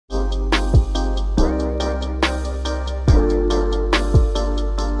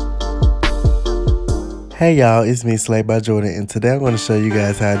Hey y'all, it's me Slay by Jordan, and today I'm going to show you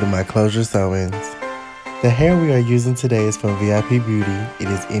guys how I do my closure sewings. The hair we are using today is from VIP Beauty. It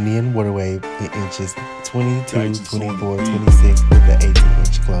is Indian water wave in inches 22, 24, 26 with the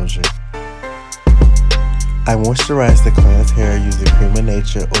 18-inch closure. I moisturized the cleansed hair using Cream of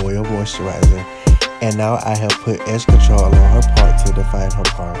Nature oil moisturizer, and now I have put edge control along her part to define her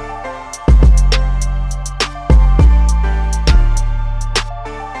part.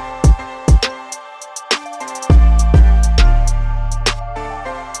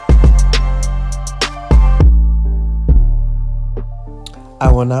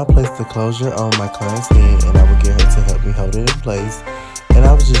 I will now place the closure on my client's head, and I will get her to help me hold it in place, and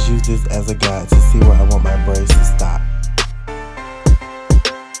I will just use this as a guide to see where I want my braids to stop.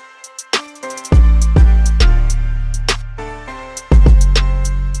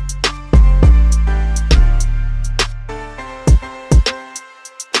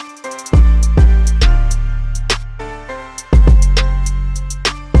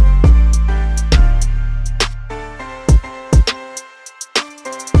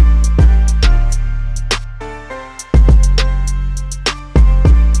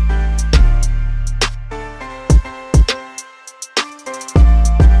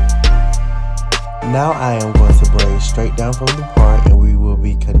 Now I am going to braid straight down from the part, and we will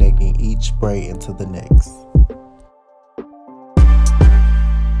be connecting each braid into the next.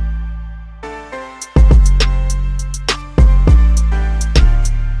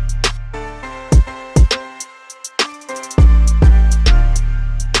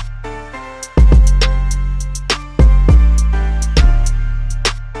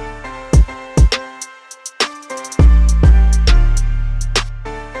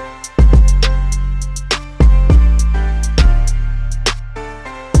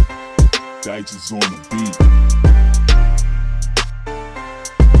 Is on the beat.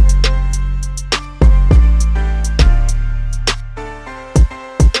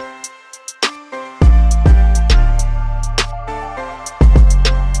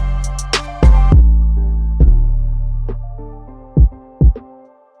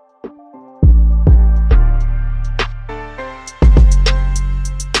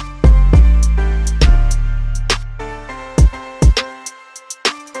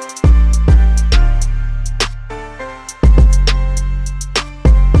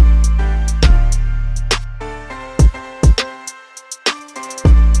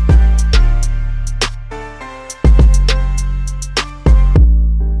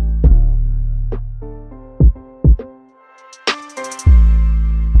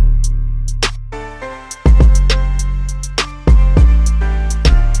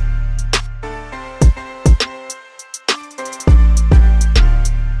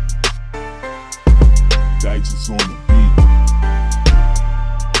 Is on the beat.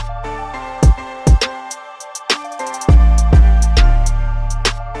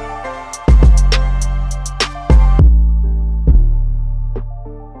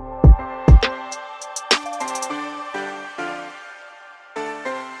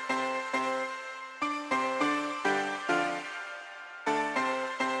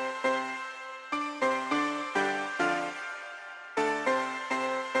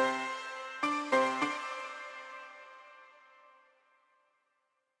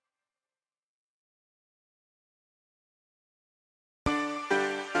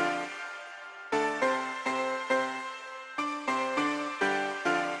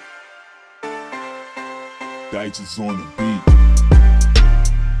 Is on the beat.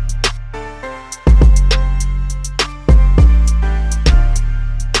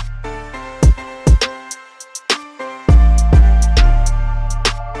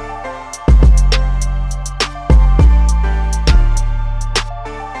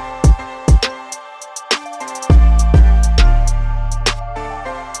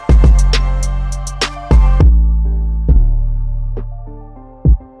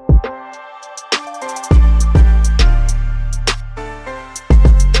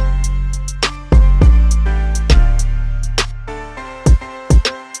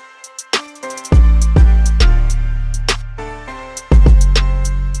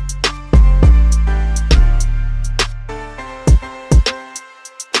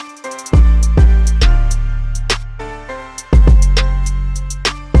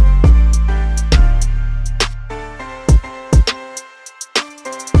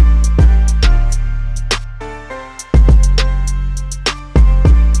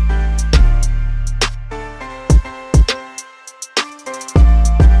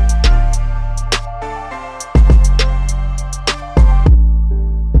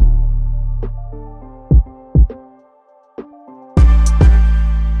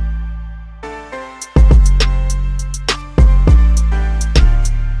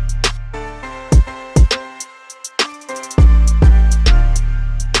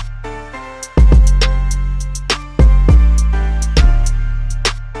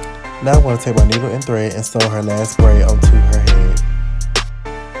 Now I'm going to take my needle and thread and sew her last braid onto her head.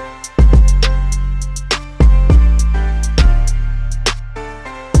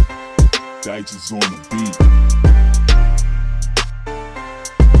 Digits on the beat.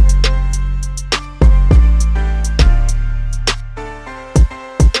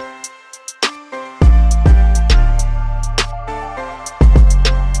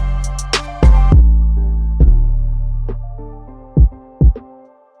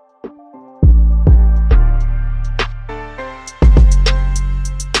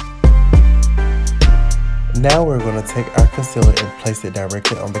 Now we're going to take our concealer and place it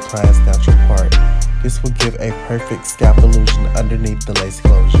directly on the client's natural part. This will give a perfect scalp illusion underneath the lace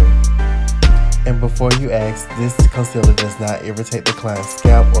closure. And before you ask, this concealer does not irritate the client's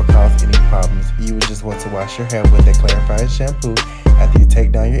scalp or cause any problems. You would just want to wash your hair with a clarifying shampoo after you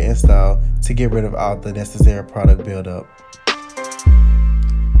take down your install to get rid of all the necessary product buildup.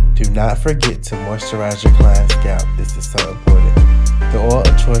 Do not forget to moisturize your client's scalp. This is so important. The oil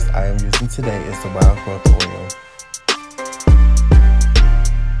of choice I am using today is the Wild Growth Oil.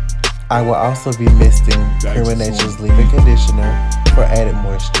 I will also be misting Prima Nature's Leave-In Conditioner for added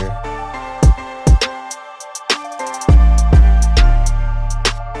moisture.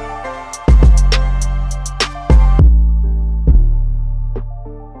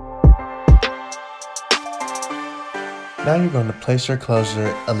 Now you're going to place your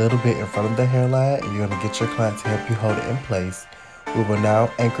closure a little bit in front of the hairline and you're going to get your client to help you hold it in place. We will now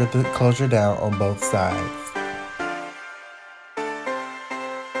anchor the closure down on both sides.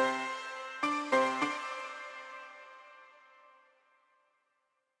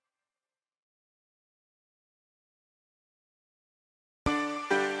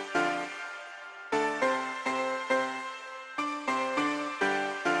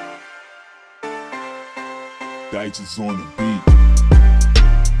 Digits on the beat.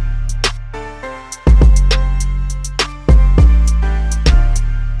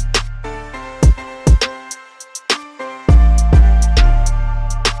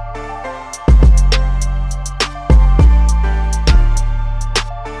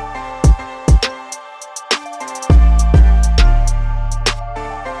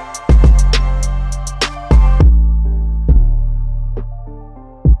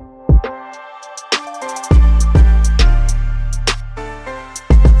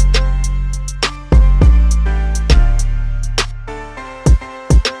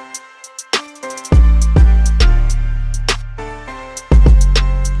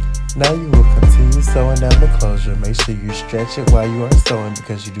 Now you will continue sewing down the closure. Make sure you stretch it while you are sewing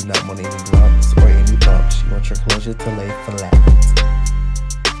because you do not want any lumps or any bumps. You want your closure to lay flat.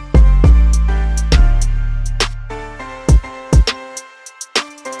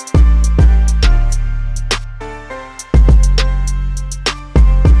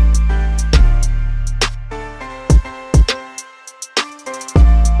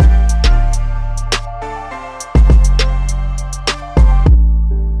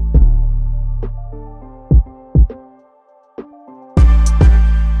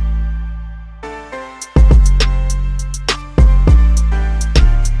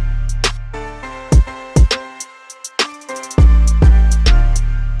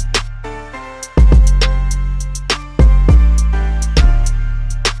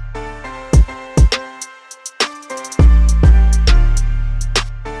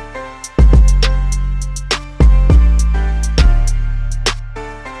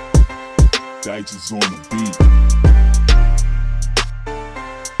 Digits on the beat.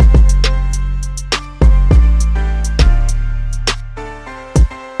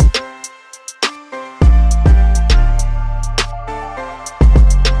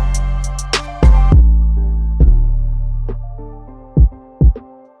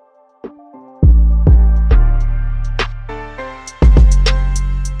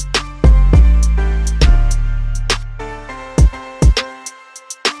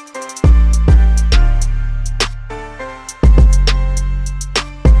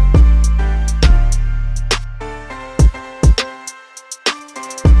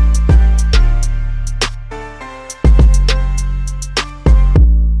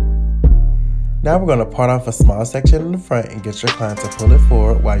 Now we're going to part off a small section in the front and get your client to pull it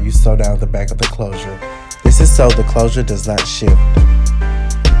forward while you sew down the back of the closure. This is so the closure does not shift.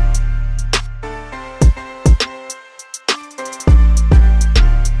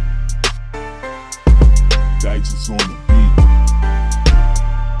 Digits on the beat.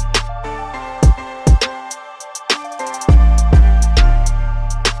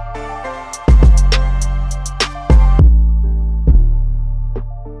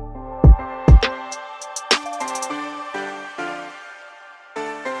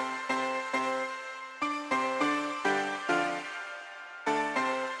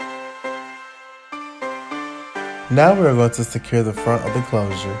 Now we're going to secure the front of the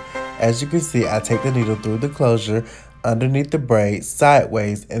closure. As you can see, I take the needle through the closure, underneath the braid,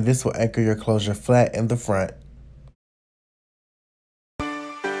 sideways, and this will anchor your closure flat in the front.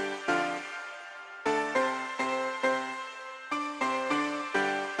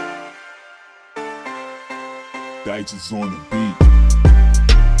 Digits on the beat.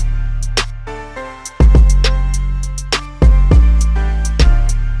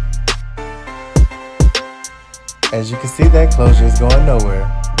 As you can see, that closure is going nowhere.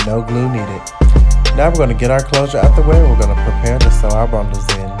 No glue needed. Now we're going to get our closure out the way and we're going to prepare to sew our bundles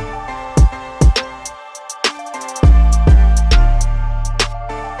in.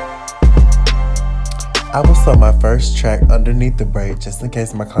 I will sew my first track underneath the braid just in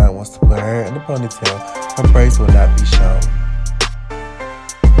case my client wants to put her hair in a ponytail. Her braids will not be shown.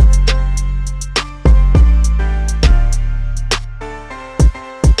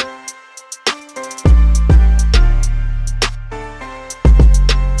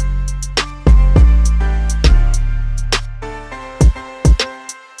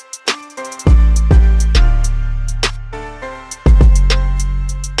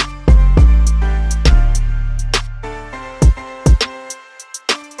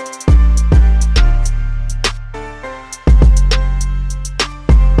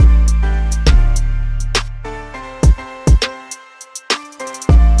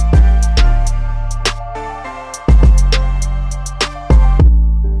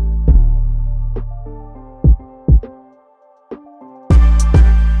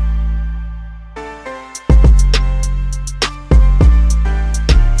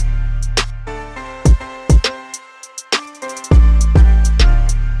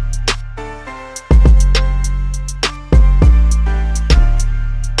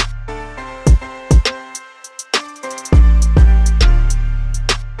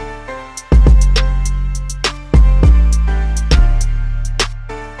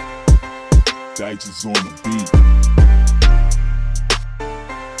 Digits on the beat.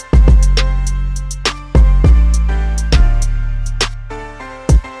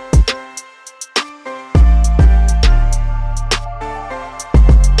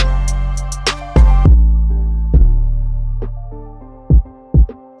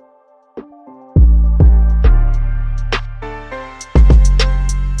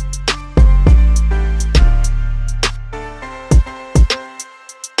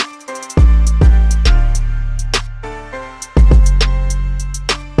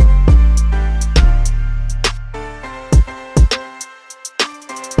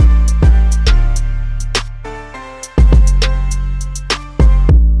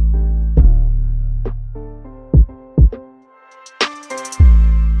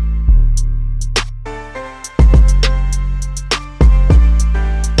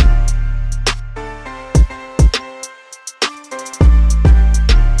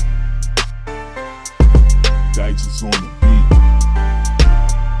 Digits on the beat.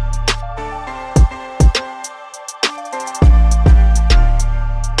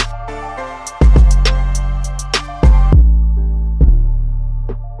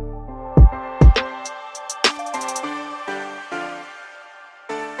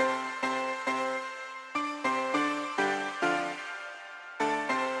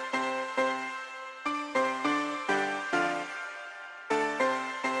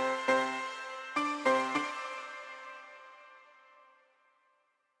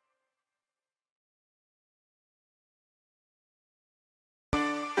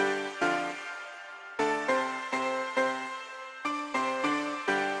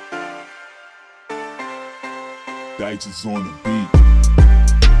 Digits on the beat.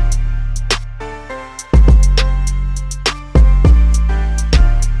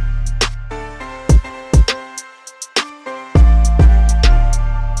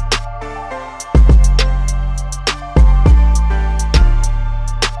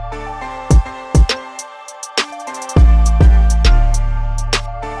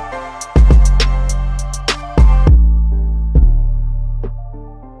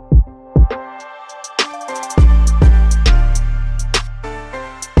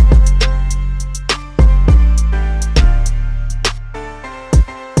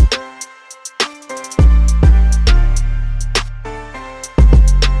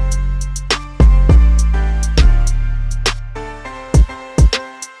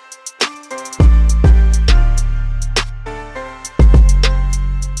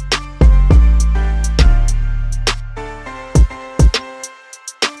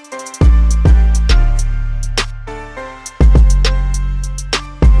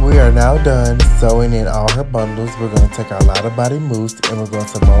 We are now done sewing in all her bundles. We're going to take our lighter body mousse and we're going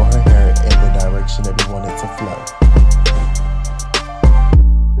to mold her hair in the direction that we want it to flow.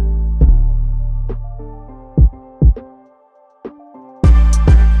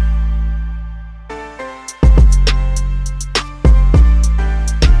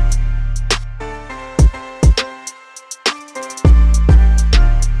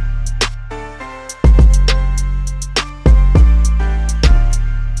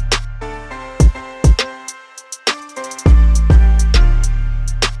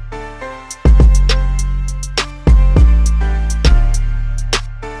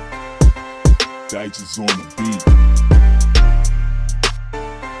 Dice is on the beat.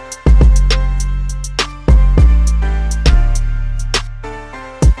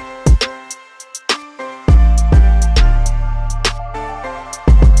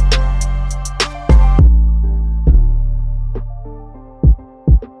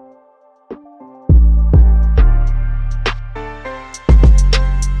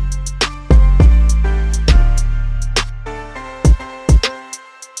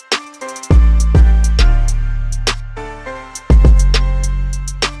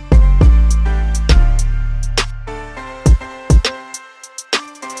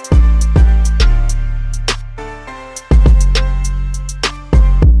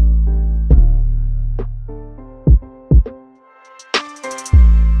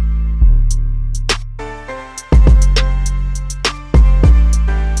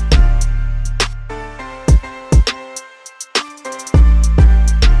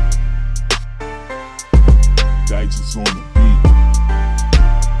 Dice is on the beat.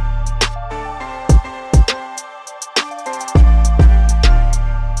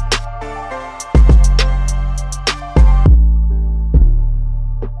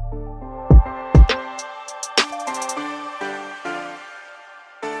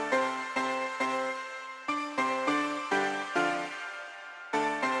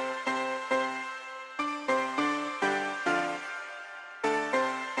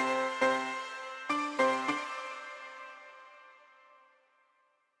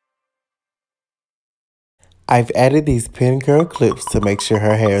 I've added these pin curl clips to make sure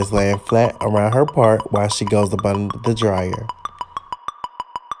her hair is laying flat around her part while she goes up under the dryer.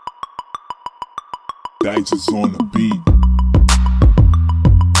 Dice is on the beat.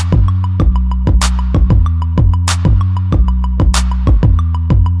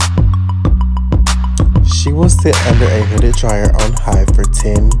 She will sit under a hooded dryer on high for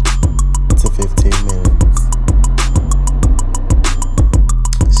 10 to 15 minutes.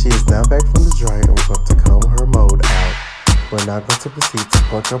 She is now back from the dryer and we're going to comb her mold out. We're now going to proceed to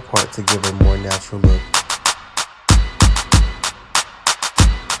pluck her part to give her a more natural look.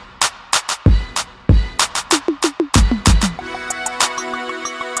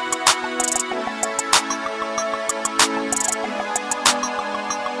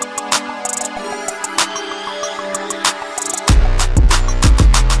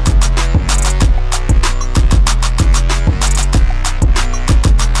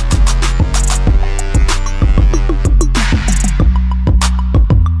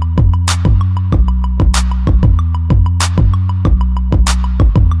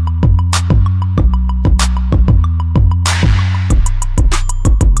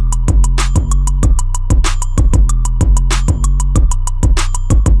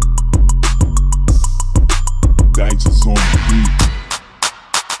 Dice is on the beat.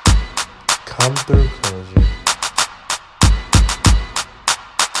 Come through closure.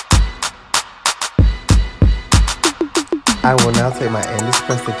 I will now take my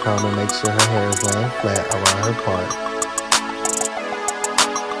anti-spastic comb and make sure her hair is laying flat around her part.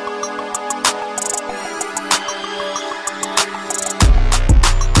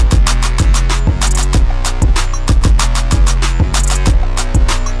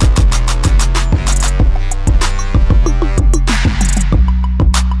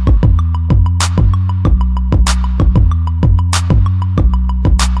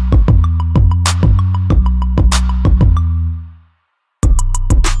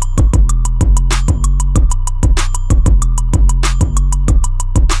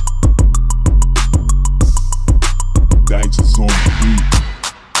 Dice is on the beat.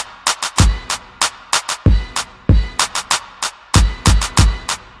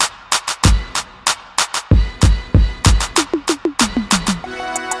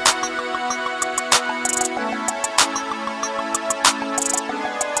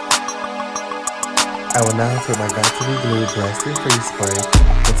 I will now take my Got to Be Glued Blasting Free Spray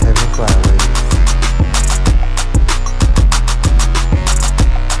and Heaven Flyaways.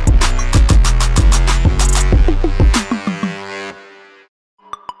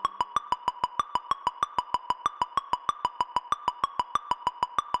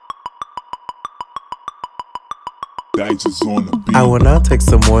 Digits on the beat. I will now take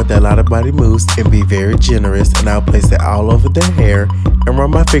some more of that lot of body mousse and be very generous, and I'll place it all over their hair and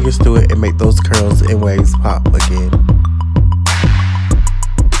run my fingers through it and make those curls and waves pop again.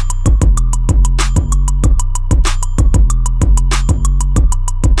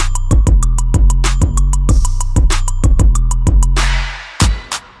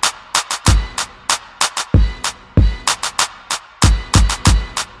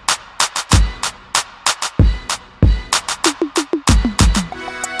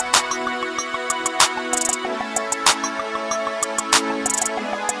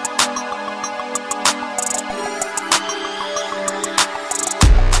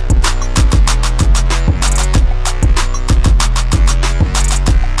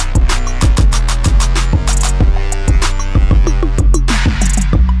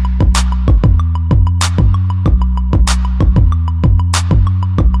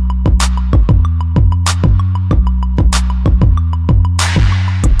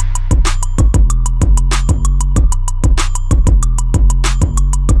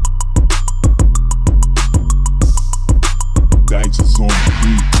 Digits on the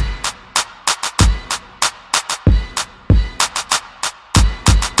beat.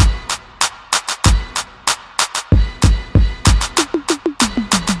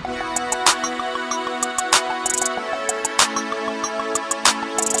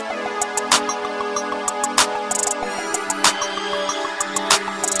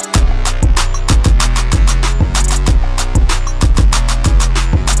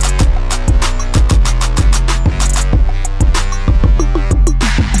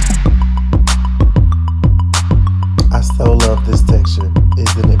 I so love this texture.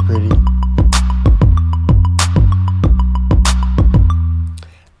 Isn't it pretty?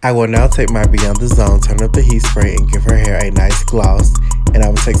 I will now take my Beyond the Zone, turn up the heat spray, and give her hair a nice gloss. And I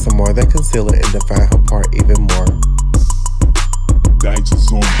will take some more of that concealer and define her part even more.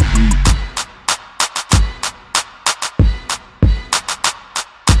 Digits on the beat.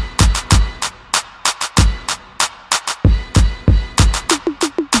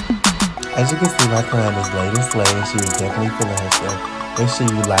 As you can see, my client is laid and slay, and she is definitely feeling herself. Make sure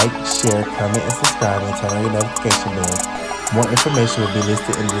you like, share, comment, and subscribe, and turn on your notification bell. More information will be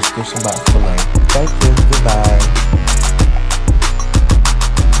listed in the description box below. Thank you. Goodbye.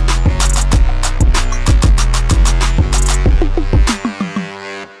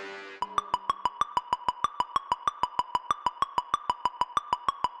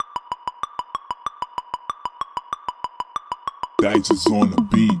 Digits on the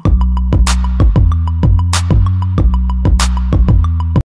beat.